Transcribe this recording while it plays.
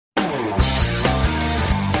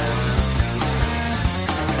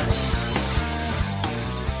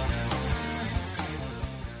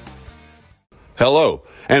Hello,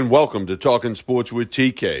 and welcome to Talking Sports with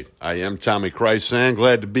TK. I am Tommy Krysan.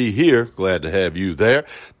 Glad to be here. Glad to have you there.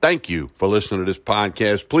 Thank you for listening to this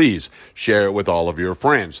podcast. Please share it with all of your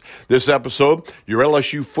friends. This episode, your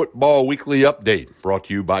LSU Football Weekly Update, brought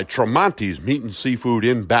to you by Tremonti's Meat and Seafood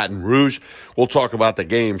in Baton Rouge. We'll talk about the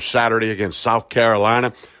game Saturday against South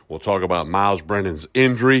Carolina. We'll talk about Myles Brennan's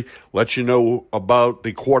injury, let you know about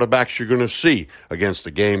the quarterbacks you're going to see against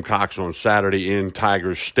the Gamecocks on Saturday in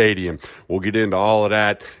Tiger Stadium. We'll get into all of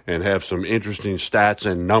that and have some interesting stats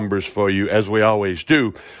and numbers for you, as we always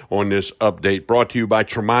do on this update, brought to you by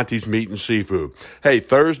Tremonti's Meat and Seafood. Hey,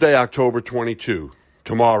 Thursday, October 22.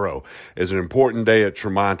 Tomorrow is an important day at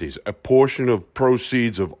Tremonti's. A portion of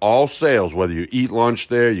proceeds of all sales, whether you eat lunch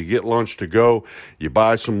there, you get lunch to go, you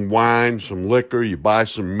buy some wine, some liquor, you buy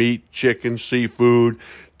some meat, chicken, seafood,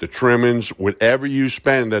 the trimmings, whatever you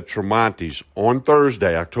spend at Tremonti's on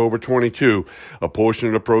Thursday, October 22, a portion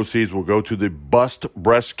of the proceeds will go to the Bust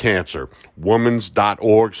Breast Cancer,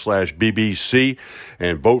 womans.org/BBC,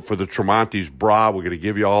 and vote for the Tremonti's bra. We're going to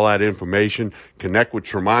give you all that information. Connect with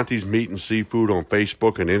Tremonti's Meat and Seafood on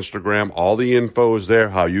Facebook and Instagram. All the info is there,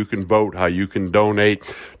 how you can vote, how you can donate.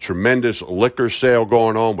 Tremendous liquor sale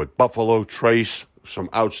going on with Buffalo Trace,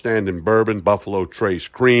 some outstanding bourbon, Buffalo Trace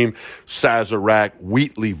Cream, Sazerac,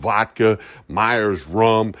 Wheatley Vodka, Myers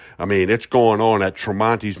Rum. I mean, it's going on at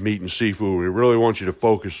Tremonti's Meat and Seafood. We really want you to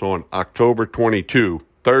focus on October 22,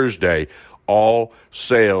 Thursday. All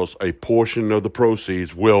sales, a portion of the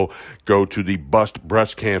proceeds will go to the Bust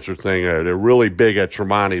Breast Cancer thing. They're really big at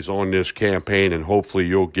Tremonti's on this campaign, and hopefully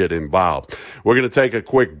you'll get involved. We're going to take a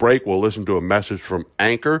quick break. We'll listen to a message from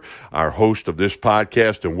Anchor, our host of this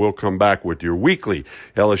podcast, and we'll come back with your weekly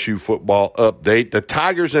LSU football update. The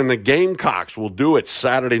Tigers and the Gamecocks will do it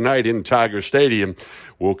Saturday night in Tiger Stadium.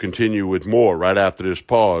 We'll continue with more right after this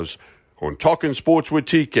pause on Talking Sports with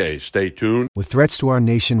TK. Stay tuned. With threats to our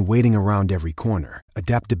nation waiting around every corner,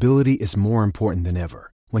 adaptability is more important than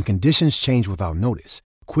ever. When conditions change without notice,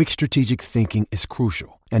 quick strategic thinking is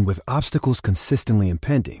crucial. And with obstacles consistently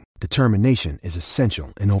impending, determination is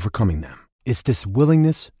essential in overcoming them. It's this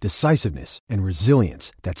willingness, decisiveness, and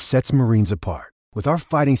resilience that sets Marines apart. With our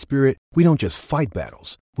fighting spirit, we don't just fight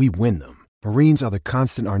battles, we win them. Marines are the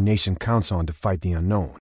constant our nation counts on to fight the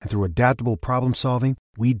unknown. And through adaptable problem solving,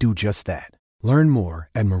 we do just that. Learn more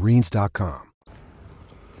at Marines.com.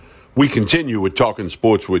 We continue with Talking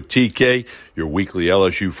Sports with TK, your weekly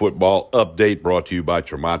LSU football update brought to you by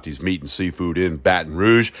Tremonti's Meat and Seafood in Baton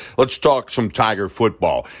Rouge. Let's talk some Tiger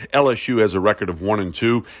football. LSU has a record of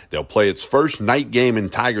 1-2. They'll play its first night game in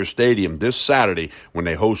Tiger Stadium this Saturday when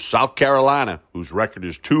they host South Carolina, whose record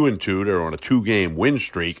is 2-2. They're on a 2-game win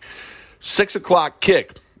streak. 6 o'clock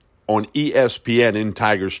kick on ESPN in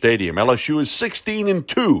Tiger Stadium. LSU is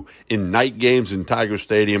 16-2 in night games in Tiger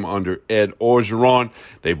Stadium under Ed Orgeron.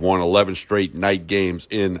 They've won 11 straight night games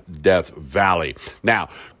in Death Valley. Now,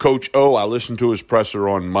 Coach O, I listened to his presser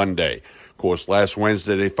on Monday. Of course, last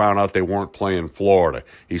Wednesday they found out they weren't playing Florida.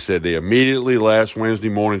 He said they immediately last Wednesday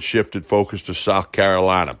morning shifted focus to South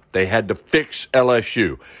Carolina. They had to fix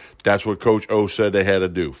LSU. That's what Coach O said they had to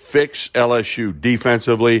do. Fix LSU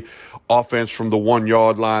defensively, offense from the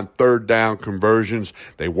 1-yard line, third down conversions.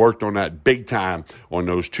 They worked on that big time on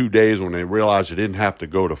those 2 days when they realized they didn't have to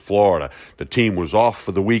go to Florida. The team was off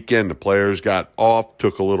for the weekend. The players got off,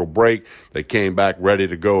 took a little break. They came back ready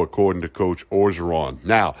to go, according to Coach Orgeron.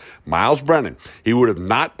 Now, Myles Brennan, he would have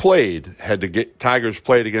not played had the Tigers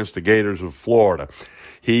played against the Gators of Florida.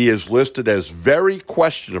 He is listed as very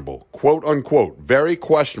questionable, quote unquote, very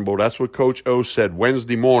questionable. That's what Coach O said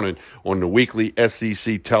Wednesday morning on the weekly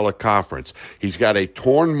SEC teleconference. He's got a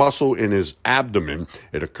torn muscle in his abdomen.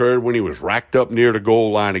 It occurred when he was racked up near the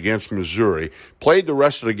goal line against Missouri. Played the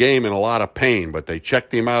rest of the game in a lot of pain, but they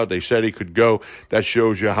checked him out. They said he could go. That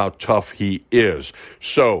shows you how tough he is.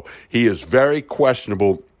 So he is very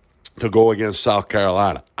questionable to go against South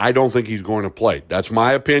Carolina. I don't think he's going to play. That's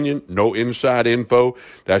my opinion. No inside info.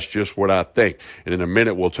 That's just what I think. And in a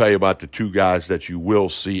minute, we'll tell you about the two guys that you will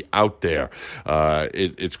see out there.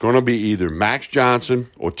 It's going to be either Max Johnson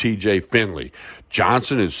or TJ Finley.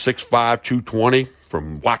 Johnson is 6'5", 220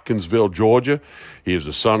 from Watkinsville, Georgia. He is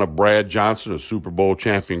the son of Brad Johnson, a Super Bowl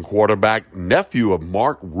champion quarterback, nephew of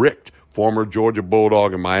Mark Richt, former Georgia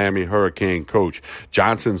Bulldog and Miami Hurricane coach.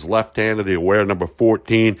 Johnson's left-handed. He'll wear number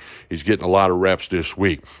 14. He's getting a lot of reps this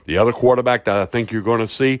week. The other quarterback that I think you're going to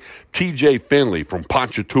see, TJ Finley from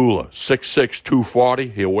Ponchatoula, 6'6", 240.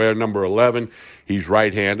 He'll wear number 11. He's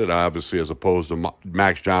right-handed, obviously, as opposed to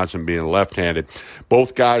Max Johnson being left-handed.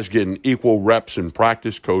 Both guys getting equal reps in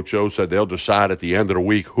practice. Coach O said they'll decide at the end of the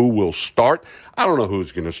week who will start. I don't know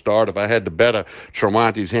who's going to start. If I had to bet a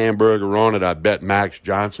Tremonti's hamburger on it, I'd bet Max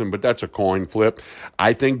Johnson, but that's a coin flip.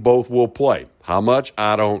 I think both will play. How much?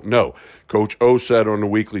 I don't know. Coach O said on the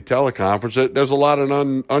weekly teleconference that there's a lot of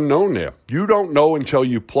unknown there. You don't know until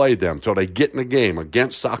you play them, until they get in the game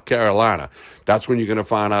against South Carolina. That's when you're going to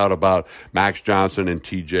find out about Max Johnson and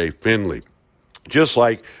TJ Finley. Just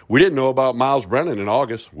like we didn't know about Miles Brennan in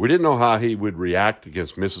August. We didn't know how he would react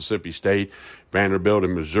against Mississippi State, Vanderbilt,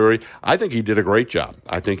 and Missouri. I think he did a great job.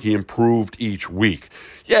 I think he improved each week.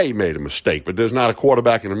 Yeah, he made a mistake, but there's not a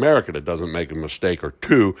quarterback in America that doesn't make a mistake or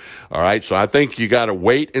two. All right, so I think you got to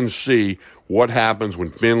wait and see what happens when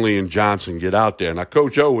Finley and Johnson get out there. Now,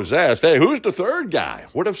 Coach O was asked, hey, who's the third guy?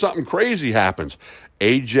 What if something crazy happens?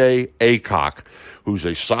 A.J. Aycock, who's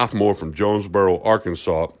a sophomore from Jonesboro,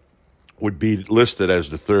 Arkansas, would be listed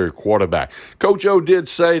as the third quarterback. Coach O did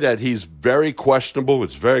say that he's very questionable.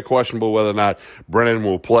 It's very questionable whether or not Brennan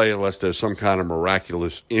will play unless there's some kind of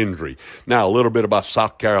miraculous injury. Now, a little bit about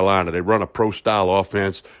South Carolina. They run a pro-style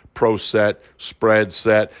offense, pro set, spread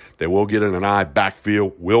set. They will get in an eye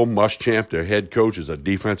backfield. Will Muschamp, their head coach, is a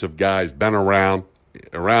defensive guy. He's been around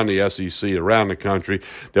the SEC, around the country.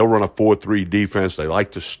 They'll run a 4-3 defense. They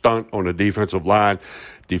like to stunt on the defensive line.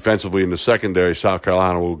 Defensively in the secondary, South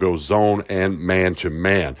Carolina will go zone and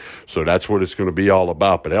man-to-man. So that's what it's going to be all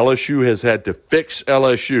about. But LSU has had to fix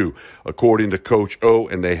LSU, according to Coach O,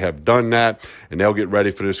 and they have done that, and they'll get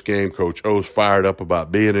ready for this game. Coach O's fired up about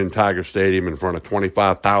being in Tiger Stadium in front of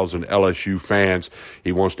 25,000 LSU fans.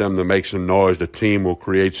 He wants them to make some noise. The team will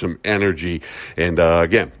create some energy. And,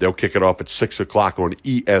 again, they'll kick it off at 6 o'clock on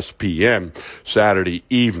ESPN Saturday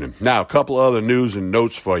evening. Now, a couple of other news and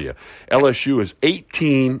notes for you. LSU is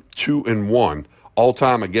 18-2-1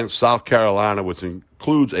 all-time against South Carolina, which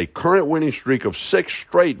includes a current winning streak of 6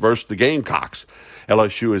 straight versus the Gamecocks.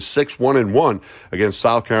 LSU is 6-1-1 against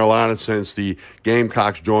South Carolina since the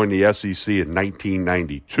Gamecocks joined the SEC in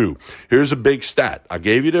 1992. Here's a big stat. I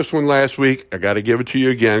gave you this one last week. I got to give it to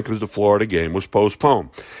you again because the Florida game was postponed.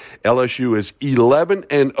 LSU is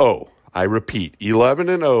 11-0. I repeat,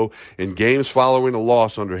 11-0 in games following a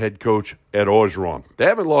loss under head coach Ed Orgeron. They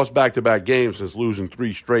haven't lost back-to-back games since losing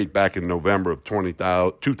 3 straight back in November of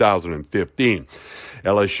 2015.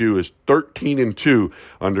 LSU is 13-2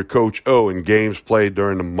 under Coach O in games played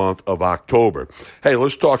during the month of October. Hey,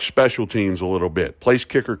 let's talk special teams a little bit. Place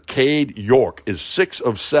kicker Cade York is 6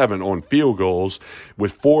 of 7 on field goals,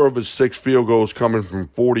 with 4 of his 6 field goals coming from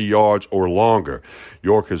 40 yards or longer.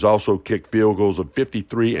 York has also kicked field goals of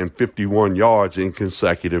 53 and 51 yards in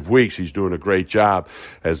consecutive weeks. He's doing a great job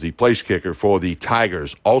as the place kicker for the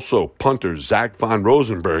Tigers. Also, punter Zach Von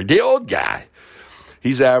Rosenberg, the old guy.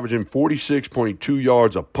 He's averaging 46.2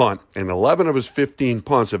 yards a punt, and 11 of his 15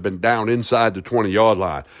 punts have been down inside the 20-yard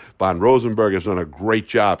line. Von Rosenberg has done a great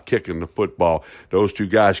job kicking the football. Those two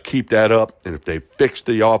guys keep that up, and if they fix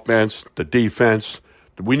the offense, the defense,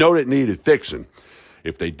 we know that needed fixing.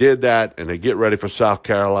 If they did that and they get ready for South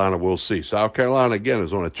Carolina, we'll see. South Carolina, again,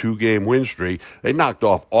 is on a 2-game win streak. They knocked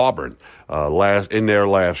off Auburn in their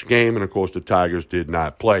last game, and, of course, the Tigers did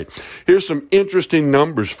not play. Here's some interesting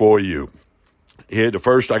numbers for you. Here,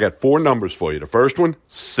 I got 4 numbers for you. The first one,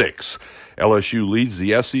 6. LSU leads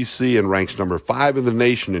the SEC and ranks number 5 in the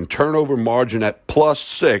nation in turnover margin at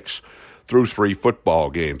 +6 through 3 football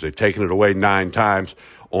games. They've taken it away 9 times,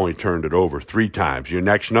 only turned it over 3 times. Your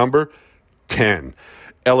next number, 10.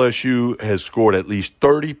 LSU has scored at least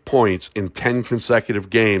 30 points in 10 consecutive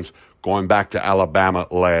games going back to Alabama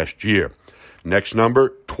last year. Next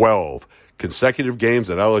number, 12. Consecutive games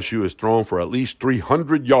that LSU has thrown for at least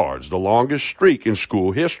 300 yards, the longest streak in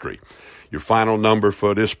school history. Your final number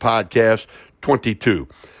for this podcast, 22.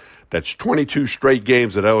 That's 22 straight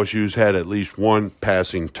games that LSU's had at least 1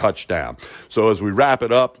 passing touchdown. So as we wrap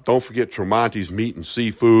it up, don't forget Tremonti's Meat and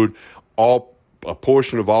Seafood. A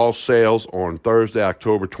portion of all sales on Thursday,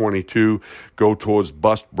 October 22, go towards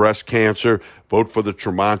bust breast cancer. Vote for the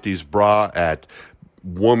Tremonti's bra at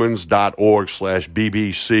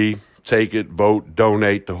womans.org/BBC. Take it, vote,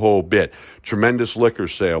 donate, the whole bit. Tremendous liquor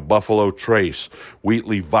sale, Buffalo Trace,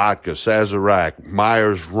 Wheatley Vodka, Sazerac,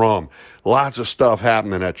 Myers Rum. Lots of stuff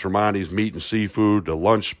happening at Tremonti's Meat and Seafood, the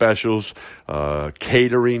lunch specials,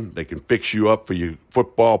 catering. They can fix you up for your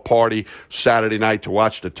football party Saturday night to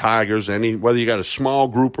watch the Tigers, whether you got a small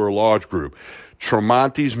group or a large group.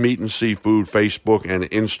 Tremonti's Meat and Seafood, Facebook and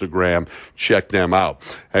Instagram. Check them out.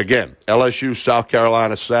 Again, LSU, South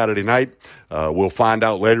Carolina, Saturday night. We'll find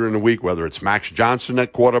out later in the week whether it's Max Johnson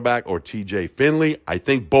at quarterback or TJ Finley. I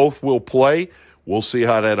think both will play. We'll see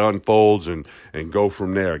how that unfolds and go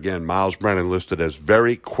from there. Again, Miles Brennan listed as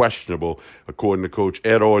very questionable, according to Coach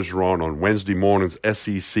Ed Orgeron on Wednesday morning's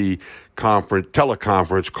SEC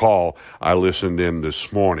teleconference call I listened in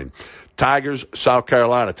this morning. Tigers, South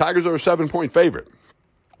Carolina. Tigers are a 7-point favorite.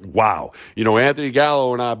 Wow. You know, Anthony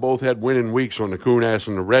Gallo and I both had winning weeks on the Coon Ass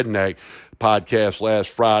and the Redneck podcast last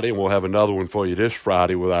Friday, and we'll have another one for you this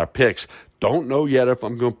Friday with our picks. Don't know yet if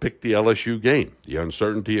I'm going to pick the LSU game. The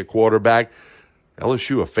uncertainty at quarterback.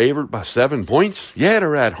 LSU a favorite by 7 points? Yeah,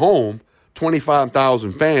 they're at home.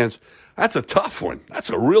 25,000 fans. That's a tough one. That's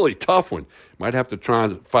a really tough one. Might have to try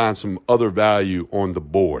and find some other value on the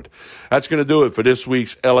board. That's going to do it for this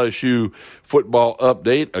week's LSU football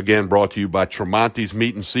update. Again, brought to you by Tremonti's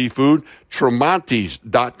Meat and Seafood,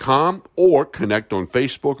 Tremonti's.com, or connect on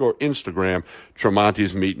Facebook or Instagram,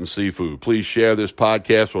 Tremonti's Meat and Seafood. Please share this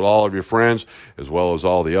podcast with all of your friends, as well as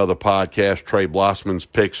all the other podcasts. Trey Blossman's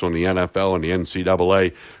picks on the NFL and the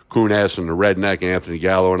NCAA. Coon Ass and the Redneck, Anthony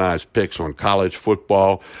Gallo and I's picks on college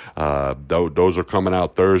football. Those are coming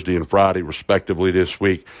out Thursday and Friday, respectively, this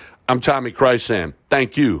week. I'm Tommy Krysan.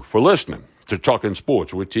 Thank you for listening to Talking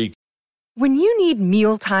Sports with TK. When you need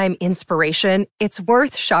mealtime inspiration, it's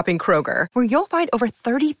worth shopping Kroger, where you'll find over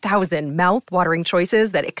 30,000 mouth-watering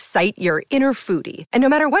choices that excite your inner foodie. And no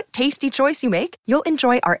matter what tasty choice you make, you'll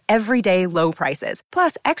enjoy our everyday low prices,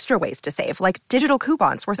 plus extra ways to save, like digital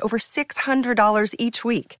coupons worth over $600 each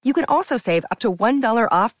week. You can also save up to $1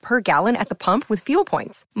 off per gallon at the pump with fuel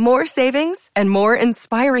points. More savings and more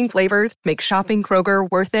inspiring flavors make shopping Kroger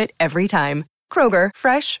worth it every time. Kroger,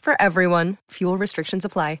 fresh for everyone. Fuel restrictions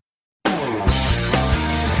apply.